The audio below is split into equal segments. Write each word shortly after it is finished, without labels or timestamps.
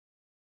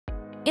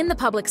In the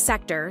public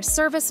sector,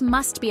 service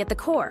must be at the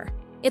core.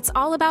 It's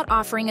all about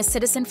offering a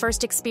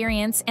citizen-first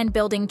experience and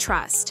building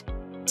trust.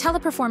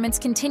 Teleperformance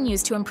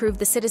continues to improve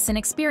the citizen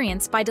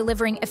experience by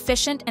delivering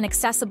efficient and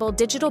accessible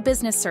digital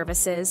business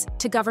services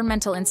to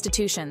governmental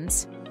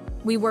institutions.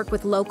 We work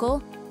with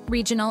local,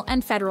 regional,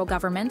 and federal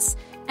governments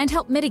and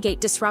help mitigate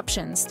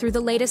disruptions through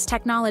the latest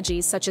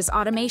technologies such as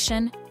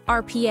automation,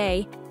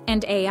 RPA,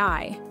 and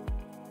AI.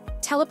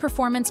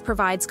 Teleperformance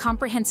provides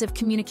comprehensive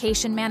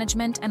communication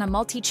management and a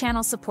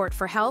multi-channel support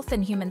for health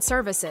and human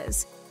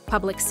services,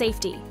 public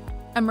safety,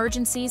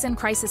 emergencies and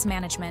crisis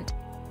management,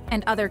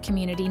 and other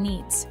community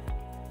needs.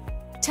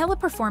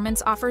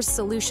 Teleperformance offers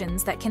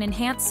solutions that can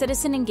enhance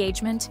citizen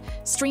engagement,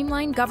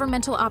 streamline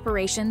governmental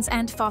operations,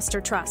 and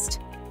foster trust.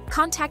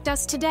 Contact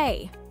us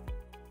today.